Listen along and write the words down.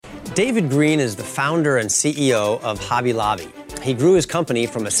David Green is the founder and CEO of Hobby Lobby. He grew his company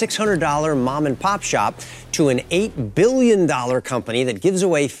from a $600 mom and pop shop to an $8 billion company that gives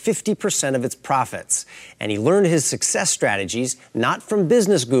away 50% of its profits. And he learned his success strategies not from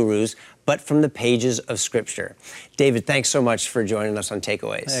business gurus, but from the pages of Scripture. David, thanks so much for joining us on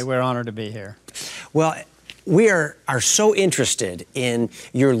Takeaways. Hey, we're honored to be here. Well, we are so interested in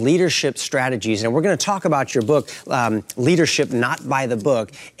your leadership strategies, and we're going to talk about your book, Leadership Not by the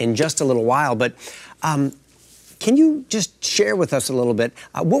Book, in just a little while. But can you just share with us a little bit,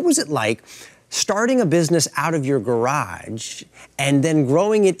 what was it like starting a business out of your garage and then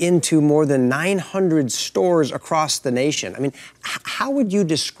growing it into more than 900 stores across the nation? I mean, how would you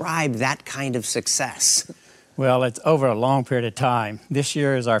describe that kind of success? Well, it's over a long period of time. This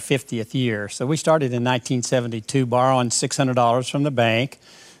year is our 50th year. So we started in 1972, borrowing $600 from the bank.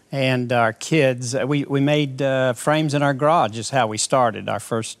 And our kids, we made frames in our garage is how we started our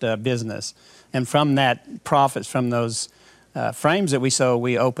first business. And from that, profits from those frames that we sold,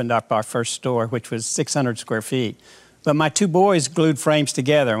 we opened up our first store, which was 600 square feet. But my two boys glued frames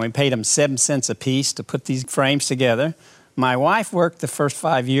together, and we paid them 7 cents a piece to put these frames together. My wife worked the first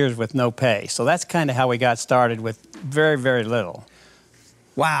 5 years with no pay. So that's kind of how we got started, with very, very little.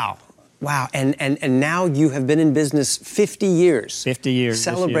 Wow. Wow. And now you have been in business 50 years. 50 years.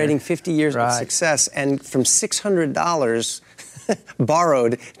 Celebrating 50 years of success. And from $600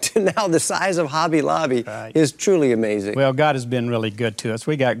 borrowed to now the size of Hobby Lobby is truly amazing. Well, God has been really good to us.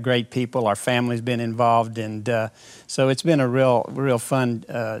 We got great people. Our family's been involved, and so it's been a real fun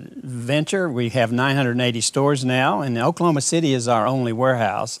venture. We have 980 stores now, and Oklahoma City is our only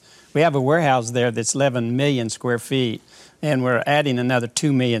warehouse. We have a warehouse there that's 11 million square feet, and we're adding another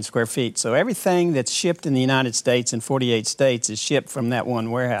 2 million square feet. So everything that's shipped in the United States and 48 states is shipped from that one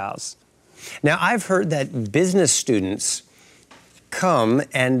warehouse. Now, I've heard that business students come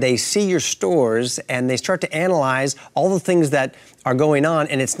and they see your stores and they start to analyze all the things that are going on,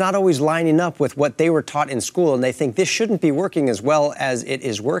 and it's not always lining up with what they were taught in school, and they think this shouldn't be working as well as it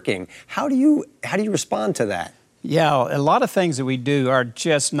is working. How do you respond to that? Yeah, a lot of things that we do are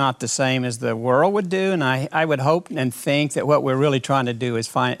just not the same as the world would do, and I would hope and think that what we're really trying to do is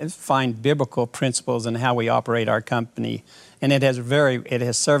find biblical principles in how we operate our company. And it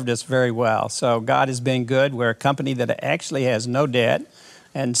has served us very well. So God has been good. We're a company that actually has no debt.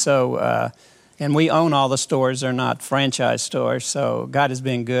 And so, and we own all the stores. They're not franchise stores. So God has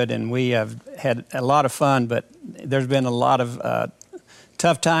been good, and we have had a lot of fun, but there's been a lot of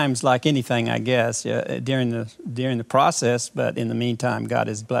tough times, like anything, I guess, during the process. But in the meantime, God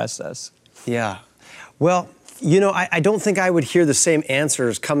has blessed us. Yeah. Well, you know, I don't think I would hear the same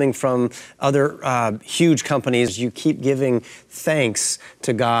answers coming from other huge companies. You keep giving thanks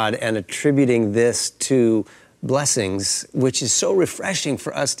to God and attributing this to blessings, which is so refreshing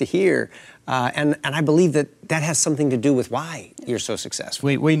for us to hear. And I believe that has something to do with why you're so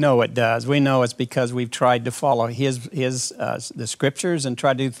successful. We know it does. We know it's because we've tried to follow the Scriptures and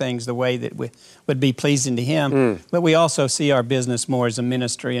try to do things the way that would be pleasing to Him. But we also see our business more as a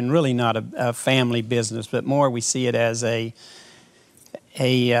ministry, and really not a family business, but more we see it as a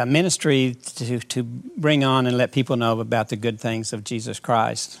ministry to bring on and let people know about the good things of Jesus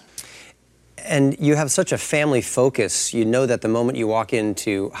Christ. And you have such a family focus. You know that the moment you walk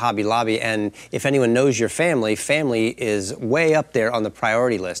into Hobby Lobby, and if anyone knows your family, family is way up there on the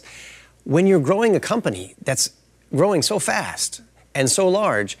priority list. When you're growing a company that's growing so fast and so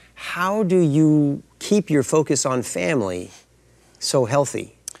large, how do you keep your focus on family so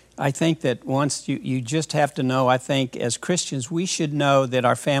healthy? I think that once you just have to know, I think as Christians, we should know that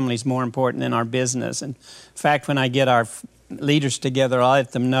our family is more important than our business. In fact, when I get our leaders together, I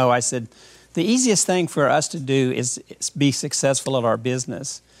let them know, I said, the easiest thing for us to do is be successful at our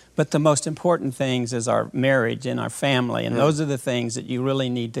business. But the most important things is our marriage and our family. And those are the things that you really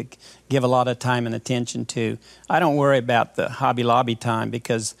need to give a lot of time and attention to. I don't worry about the Hobby Lobby time,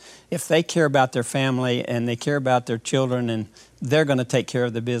 because if they care about their family and they care about their children, and they're going to take care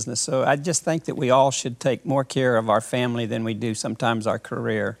of the business. So I just think that we all should take more care of our family than we do sometimes our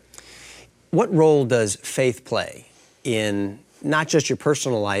career. What role does faith play in not just your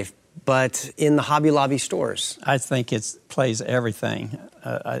personal life, but in the Hobby Lobby stores? I think it plays everything.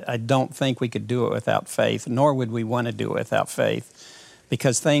 I don't think we could do it without faith, nor would we want to do it without faith,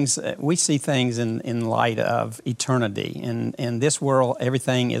 because we see things in light of eternity. In this world,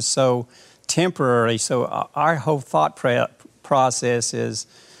 everything is so temporary, so our whole thought process is,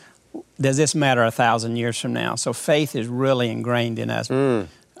 does this matter 1,000 years from now? So faith is really ingrained in us.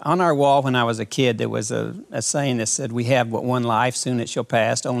 On our wall when I was a kid, there was a saying that said, we have but one life, soon it shall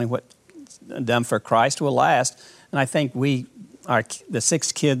pass, only what's done for Christ will last. And I think the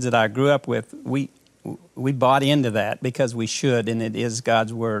 6 kids that I grew up with, we bought into that because we should, and it is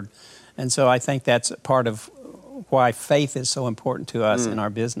God's Word. And so I think that's part of why faith is so important to us in our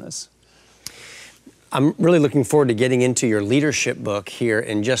business. I'm really looking forward to getting into your leadership book here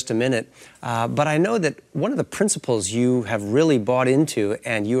in just a minute. But I know that one of the principles you have really bought into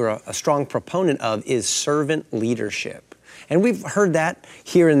and you're a strong proponent of is servant leadership. And we've heard that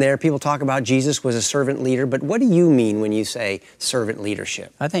here and there. People talk about Jesus was a servant leader, but what do you mean when you say servant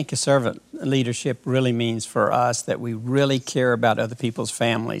leadership? I think a servant leadership really means for us that we really care about other people's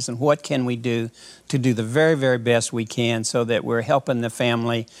families and what can we do to do the very, very best we can so that we're helping the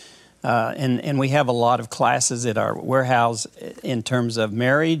family. And we have a lot of classes at our warehouse in terms of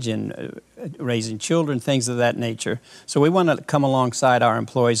marriage and raising children, things of that nature. So we want to come alongside our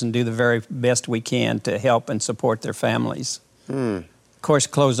employees and do the very best we can to help and support their families. Of course,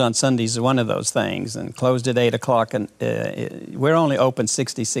 closed on Sundays is one of those things, and closed at 8 o'clock. And we're only open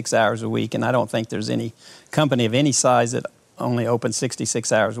 66 hours a week, and I don't think there's any company of any size that only opens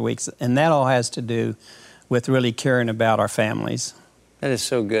 66 hours a week. And that all has to do with really caring about our families. That is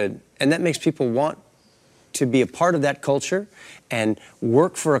so good. And that makes people want to be a part of that culture and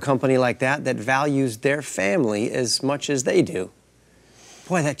work for a company like that that values their family as much as they do.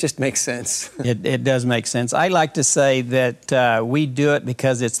 Boy, that just makes sense. It does make sense. I like to say that we do it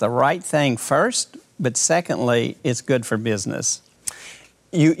because it's the right thing first, but secondly, it's good for business.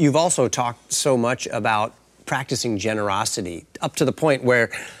 You've also talked so much about practicing generosity, up to the point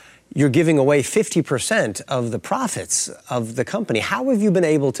where you're giving away 50% of the profits of the company. How have you been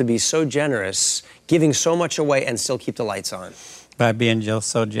able to be so generous, giving so much away, and still keep the lights on? By being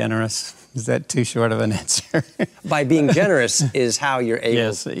so generous. Is that too short of an answer? By being generous is how you're able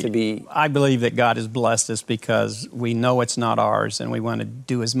yes, to be... I believe that God has blessed us because we know it's not ours, and we want to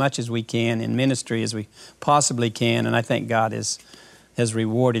do as much as we can in ministry as we possibly can, and I think God has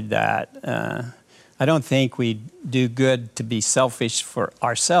rewarded that. I don't think we do good to be selfish for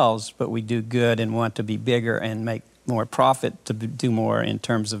ourselves, but we do good and want to be bigger and make more profit to do more in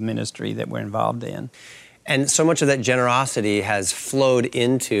terms of ministry that we're involved in. And so much of that generosity has flowed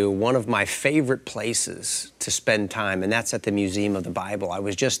into one of my favorite places to spend time, and that's at the Museum of the Bible. I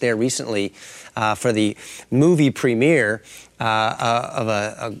was just there recently for the movie premiere of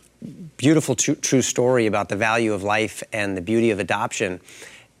a beautiful true story about the value of life and the beauty of adoption.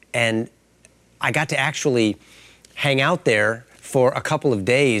 And I got to actually hang out there for a couple of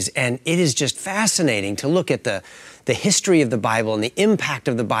days, and it is just fascinating to look at the history of the Bible and the impact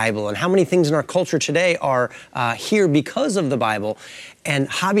of the Bible and how many things in our culture today are here because of the Bible. And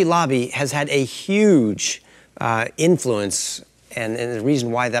Hobby Lobby has had a huge influence and the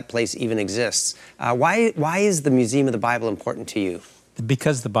reason why that place even exists. Why is the Museum of the Bible important to you?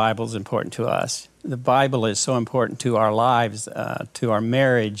 Because the Bible is important to us. The Bible is so important to our lives, to our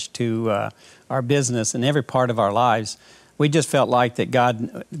marriage, to our business, and every part of our lives. We just felt like that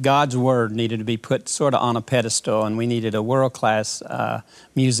God's Word needed to be put sort of on a pedestal, and we needed a world-class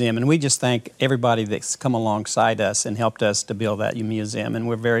museum. And we just thank everybody that's come alongside us and helped us to build that museum, and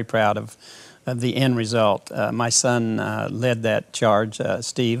we're very proud of the end result. My son led that charge,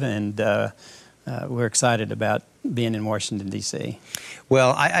 Steve, and we're excited about being in Washington, D.C.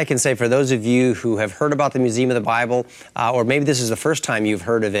 Well, I can say for those of you who have heard about the Museum of the Bible, or maybe this is the first time you've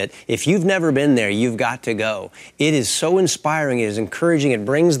heard of it, if you've never been there, you've got to go. It is so inspiring, it is encouraging, it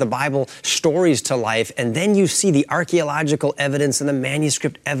brings the Bible stories to life, and then you see the archaeological evidence and the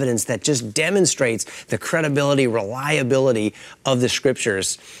manuscript evidence that just demonstrates the credibility, reliability of the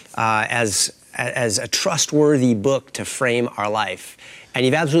Scriptures as a trustworthy book to frame our life. And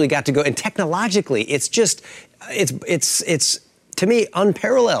you've absolutely got to go. And technologically, it's just, it's to me,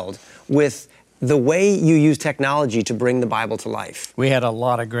 unparalleled with the way you use technology to bring the Bible to life. We had a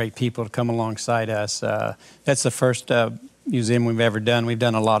lot of great people to come alongside us. That's the first museum we've ever done. We've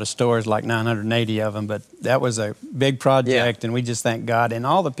done a lot of stores, like 980 of them, but that was a big project, and we just thank God and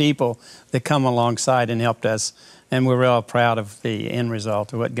all the people that come alongside and helped us. And we're real proud of the end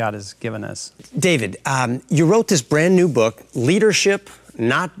result of what God has given us. David, you wrote this brand new book, Leadership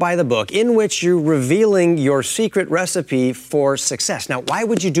Not by the Book, in which you're revealing your secret recipe for success. Now, why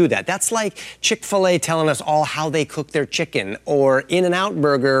would you do that? That's like Chick-fil-A telling us all how they cook their chicken, or In-N-Out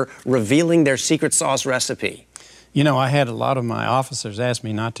Burger revealing their secret sauce recipe. You know, I had a lot of my officers ask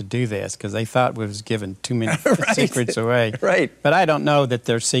me not to do this because they thought we was giving too many secrets away. Right. But I don't know that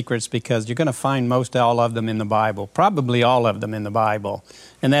they're secrets because you're going to find most all of them in the Bible, probably all of them in the Bible.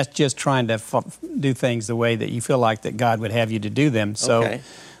 And that's just trying to do things the way that you feel like that God would have you to do them. So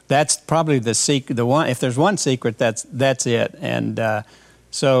that's probably the secret. The one, if there's one secret, that's it. And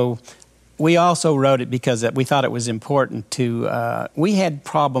so we also wrote it because we thought it was important to, we had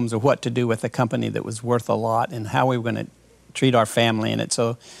problems of what to do with a company that was worth a lot and how we were going to treat our family in it.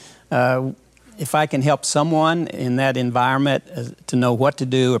 So if I can help someone in that environment to know what to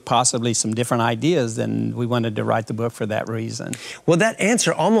do or possibly some different ideas, then we wanted to write the book for that reason. Well, that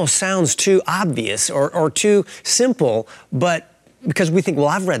answer almost sounds too obvious or too simple, but because we think, well,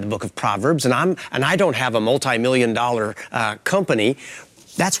 I've read the book of Proverbs and I don't have a multi-million-dollar company.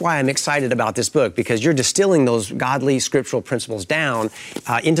 That's why I'm excited about this book, because you're distilling those godly scriptural principles down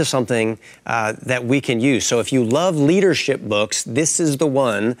into something that we can use. So if you love leadership books, this is the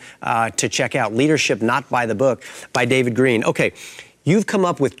one to check out. Leadership Not by the Book by David Green. Okay, you've come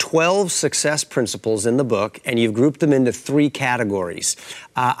up with 12 success principles in the book, and you've grouped them into 3 categories.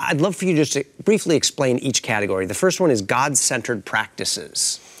 I'd love for you just to briefly explain each category. The first one is God-centered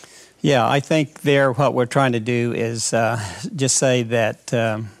practices. Yeah, I think there what we're trying to do is just say that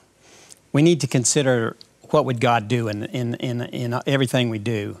we need to consider what would God do in everything we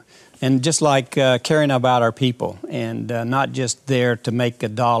do. And just like caring about our people and not just there to make a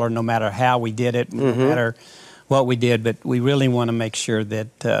dollar no matter how we did it, no matter what we did, but we really want to make sure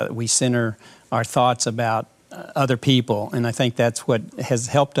that we center our thoughts about other people. And I think that's what has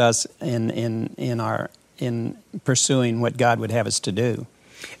helped us in pursuing what God would have us to do.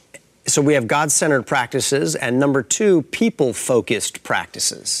 So we have God-centered practices, and number 2, people-focused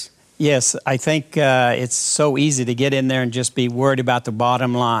practices. Yes, I think it's so easy to get in there and just be worried about the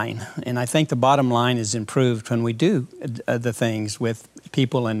bottom line. And I think the bottom line is improved when we do the things with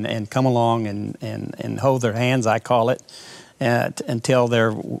people and come along and hold their hands, I call it, until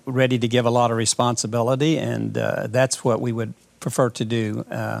they're ready to give a lot of responsibility. And that's what we would prefer to do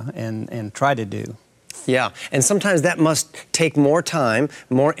and try to do. Yeah, and sometimes that must take more time,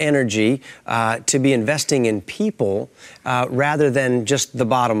 more energy to be investing in people rather than just the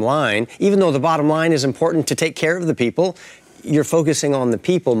bottom line. Even though the bottom line is important to take care of the people, you're focusing on the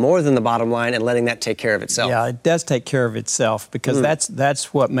people more than the bottom line and letting that take care of itself. Yeah, it does take care of itself, because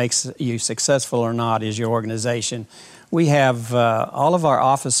that's what makes you successful or not, is your organization. We have, all of our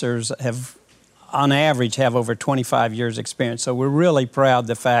officers have, on average, have over 25 years experience. So we're really proud of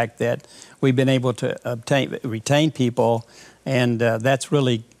the fact that we've been able to retain people, and that's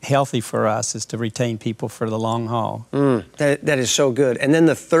really healthy for us, is to retain people for the long haul. That is so good. And then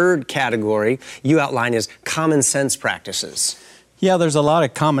the third category you outline is common sense practices. Yeah, there's a lot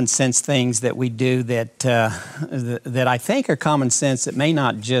of common sense things that we do that I think are common sense that may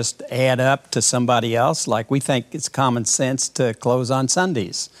not just add up to somebody else. Like, we think it's common sense to close on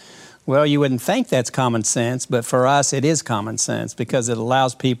Sundays. Well, you wouldn't think that's common sense, but for us it is common sense, because it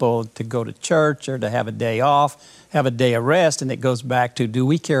allows people to go to church or to have a day off, have a day of rest, and it goes back to, do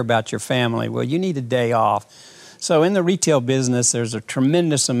we care about your family? Well, you need a day off. So in the retail business, there's a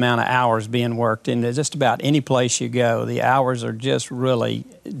tremendous amount of hours being worked into just about any place you go. The hours are just really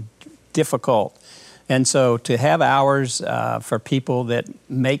difficult. And so to have hours for people that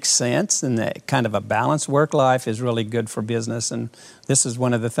make sense and that kind of a balanced work life is really good for business. And this is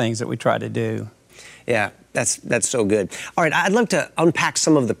one of the things that we try to do. Yeah, that's so good. All right, I'd love to unpack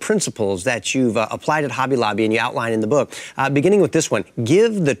some of the principles that you've applied at Hobby Lobby and you outline in the book, beginning with this one: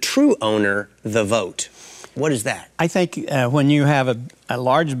 give the true owner the vote. What is that? I think when you have a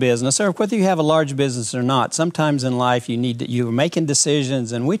large business, or whether you have a large business or not, sometimes in life you're making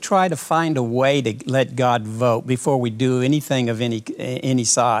decisions, and we try to find a way to let God vote before we do anything of any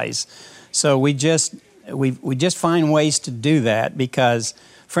size. So we just find ways to do that, because,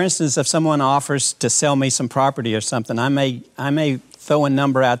 for instance, if someone offers to sell me some property or something, I may throw a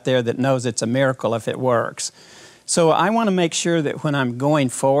number out there that knows it's a miracle if it works. So I want to make sure that when I'm going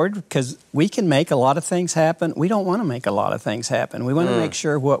forward, because we can make a lot of things happen, we don't want to make a lot of things happen. We want to make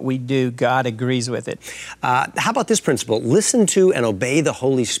sure what we do, God agrees with it. How about this principle? Listen to and obey the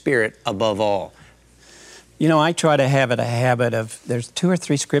Holy Spirit above all. You know, I try to have a habit of, there's 2 or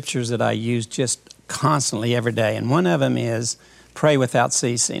 3 scriptures that I use just constantly every day, and one of them is pray without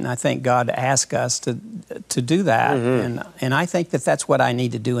ceasing. I think God asks us to do that, and I think that that's what I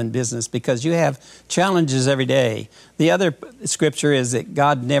need to do in business, because you have challenges every day. The other scripture is that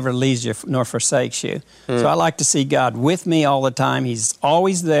God never leaves you nor forsakes you. So I like to see God with me all the time. He's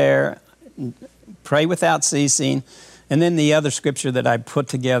always there. Pray without ceasing. And then the other scripture that I put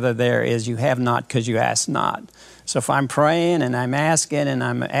together there is, you have not because you ask not. So if I'm praying and I'm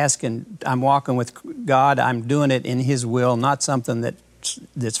asking I'm walking with God, I'm doing it in His will, not something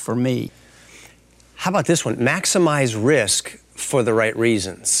that's for me. How about this one? Maximize risk for the right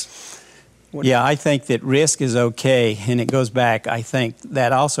reasons. Yeah, I think that risk is okay, and it goes back. I think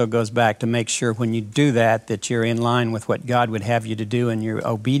that also goes back to make sure when you do that, that you're in line with what God would have you to do and your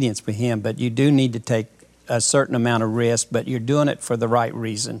obedience with Him. But you do need to take a certain amount of risk, but you're doing it for the right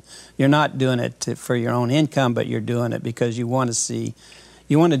reason. You're not doing it for your own income, but you're doing it because you want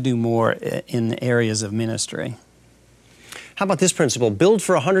to do more in areas of ministry. How about this principle? Build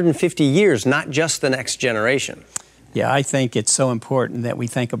for 150 years, not just the next generation. Yeah, I think it's so important that we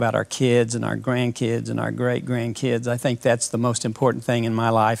think about our kids and our grandkids and our great-grandkids. I think that's the most important thing in my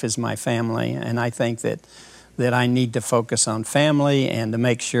life is my family, and I think that I need to focus on family and to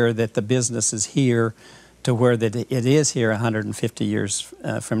make sure that the business is here to where that it is here 150 years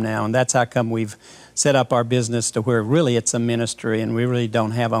from now. And that's how come we've set up our business to where really it's a ministry and we really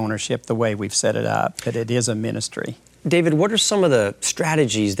don't have ownership the way we've set it up, but it is a ministry. David, what are some of the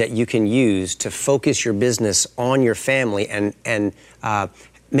strategies that you can use to focus your business on your family and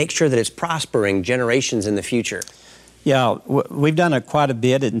make sure that it's prospering generations in the future? Yeah, we've done it quite a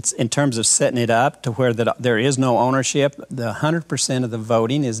bit in terms of setting it up to where that there is no ownership. The 100% of the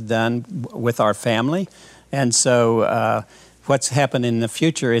voting is done with our family. And so what's happened in the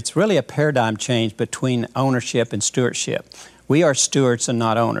future, it's really a paradigm change between ownership and stewardship. We are stewards and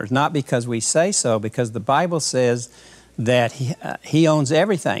not owners, not because we say so, because the Bible says that he owns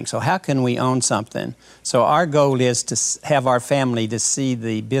everything. So how can we own something? So our goal is to have our family to see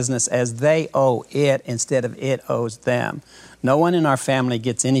the business as they owe it instead of it owes them. No one in our family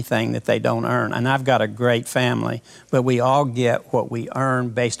gets anything that they don't earn. And I've got a great family, but we all get what we earn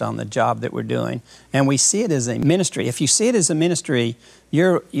based on the job that we're doing. And we see it as a ministry. If you see it as a ministry,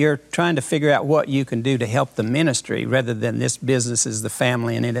 you're trying to figure out what you can do to help the ministry rather than this business is the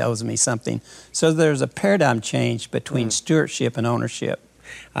family and it owes me something. So there's a paradigm change between stewardship and ownership.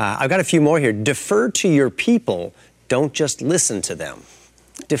 I've got a few more here. Defer to your people. Don't just listen to them.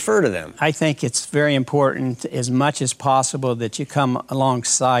 Defer to them. I think it's very important as much as possible that you come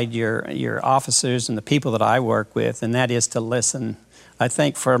alongside your officers and the people that I work with, and that is to listen. I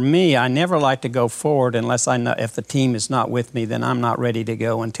think for me, I never like to go forward unless I know if the team is not with me, then I'm not ready to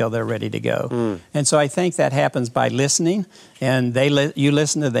go until they're ready to go. And so I think that happens by listening, and you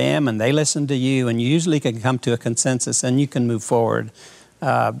listen to them and they listen to you, and you usually can come to a consensus and you can move forward.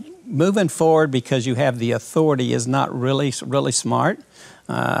 Moving forward because you have the authority is not really smart.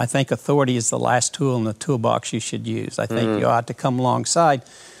 I think authority is the last tool in the toolbox you should use. I think you ought to come alongside.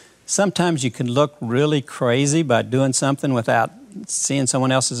 Sometimes you can look really crazy by doing something without seeing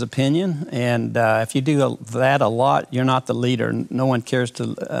someone else's opinion. And if you do that a lot, you're not the leader. No one cares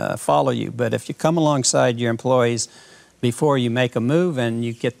to follow you. But if you come alongside your employees before you make a move and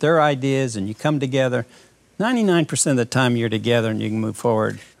you get their ideas and you come together, 99% of the time you're together and you can move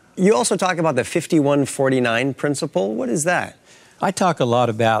forward. You also talk about the 51-49 principle. What is that? I talk a lot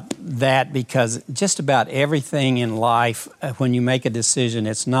about that because just about everything in life, when you make a decision,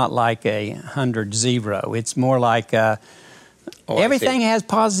 it's not like a 100-0. It's more like everything has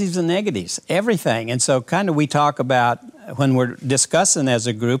positives and negatives, everything. And so kind of we talk about when we're discussing as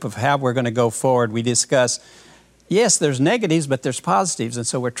a group of how we're going to go forward, we discuss, yes, there's negatives, but there's positives. And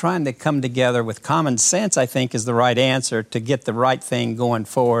so we're trying to come together with common sense, I think, is the right answer to get the right thing going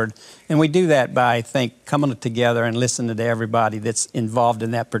forward. And we do that by, I think, coming together and listening to everybody that's involved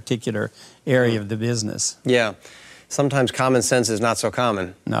in that particular area of the business. Yeah. Sometimes common sense is not so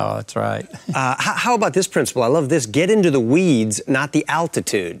common. No, that's right. How about this principle? I love this. Get into the weeds, not the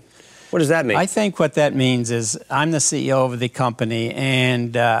altitude. What does that mean? I think what that means is I'm the CEO of the company,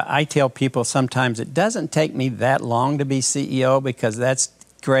 and I tell people sometimes it doesn't take me that long to be CEO because that's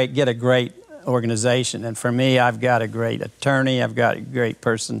great, get a great organization. And for me, I've got a great attorney, I've got a great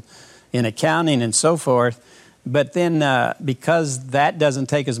person in accounting and so forth. But then because that doesn't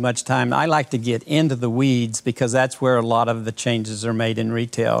take as much time, I like to get into the weeds because that's where a lot of the changes are made in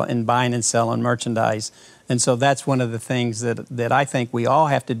retail, in buying and selling merchandise. And so that's one of the things that I think we all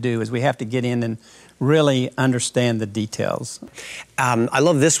have to do is we have to get in and really understand the details. I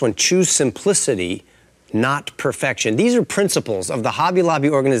love this one. Choose simplicity, not perfection. These are principles of the Hobby Lobby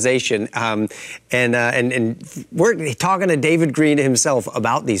organization, and we're talking to David Green himself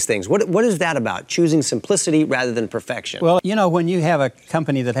about these things. What is that about? Choosing simplicity rather than perfection. Well, you know, when you have a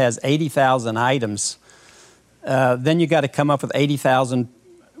company that has 80,000 items, then you got to come up with 80,000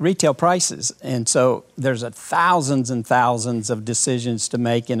 retail prices. And so there's thousands and thousands of decisions to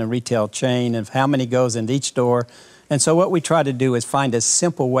make in a retail chain of how many goes into each store. And so what we try to do is find a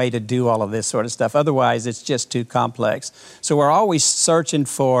simple way to do all of this sort of stuff. Otherwise, it's just too complex. So we're always searching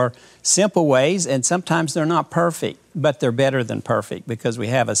for simple ways, and sometimes they're not perfect, but they're better than perfect because we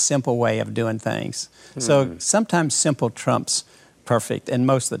have a simple way of doing things. So sometimes simple trumps perfect, and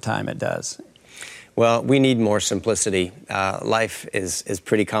most of the time it does. Well, we need more simplicity. Life is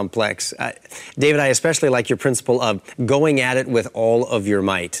pretty complex. David, I especially like your principle of going at it with all of your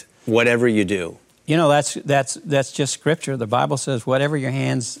might, whatever you do. You know, that's just Scripture. The Bible says, whatever your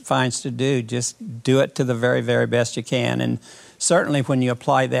hands finds to do, just do it to the very, very best you can. And certainly when you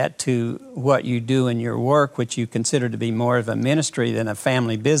apply that to what you do in your work, which you consider to be more of a ministry than a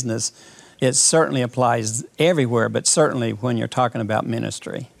family business, it certainly applies everywhere, but certainly when you're talking about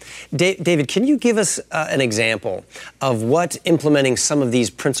ministry. David, can you give us an example of what implementing some of these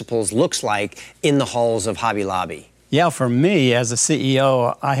principles looks like in the halls of Hobby Lobby? Yeah, for me as a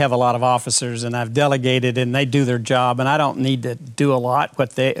CEO, I have a lot of officers and I've delegated and they do their job and I don't need to do a lot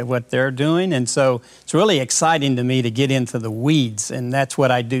what they're doing. And so it's really exciting to me to get into the weeds, and that's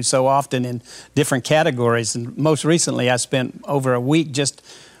what I do so often in different categories. And most recently I spent over a week just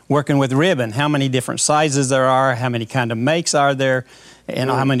working with ribbon, how many different sizes there are, how many kind of makes are there, and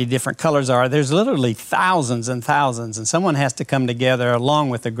how many different colors are. There's literally thousands and thousands, and someone has to come together along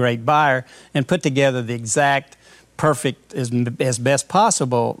with a great buyer and put together the exact perfect, as best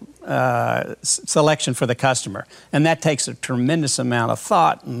possible selection for the customer. And that takes a tremendous amount of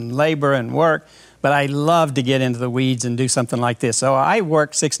thought and labor and work, but I love to get into the weeds and do something like this. So I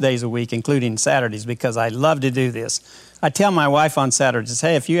work 6 days a week, including Saturdays, because I love to do this. I tell my wife on Saturdays,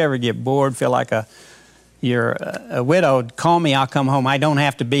 hey, if you ever get bored, feel like you're a widow, call me, I'll come home. I don't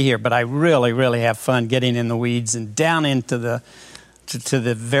have to be here, but I really, really have fun getting in the weeds and down into the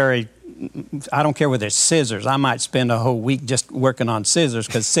very, I don't care whether it's scissors. I might spend a whole week just working on scissors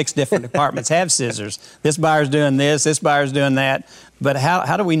because 6 different departments have scissors. This buyer's doing this buyer's doing that. But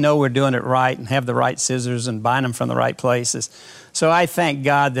how do we know we're doing it right and have the right scissors and buying them from the right places? So I thank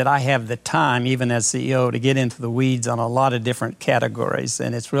God that I have the time, even as CEO, to get into the weeds on a lot of different categories,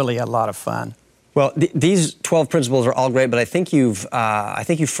 and it's really a lot of fun. Well, these 12 principles are all great, but I think you've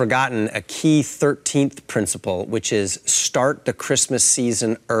forgotten a key 13th principle, which is start the Christmas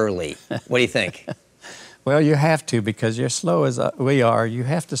season early. What do you think? Well, you have to, because you're slow as we are. You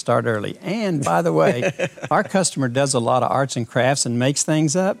have to start early. And by the way, our customer does a lot of arts and crafts and makes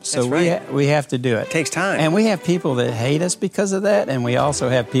things up, so we have to do it. It takes time. And we have people that hate us because of that, and we also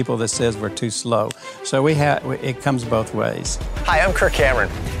have people that says we're too slow. So it comes both ways. Hi, I'm Kirk Cameron.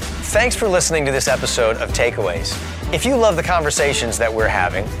 Thanks for listening to this episode of Takeaways. If you love the conversations that we're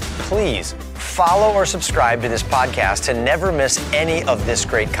having, please follow or subscribe to this podcast to never miss any of this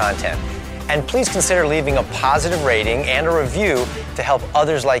great content. And please consider leaving a positive rating and a review to help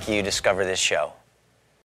others like you discover this show.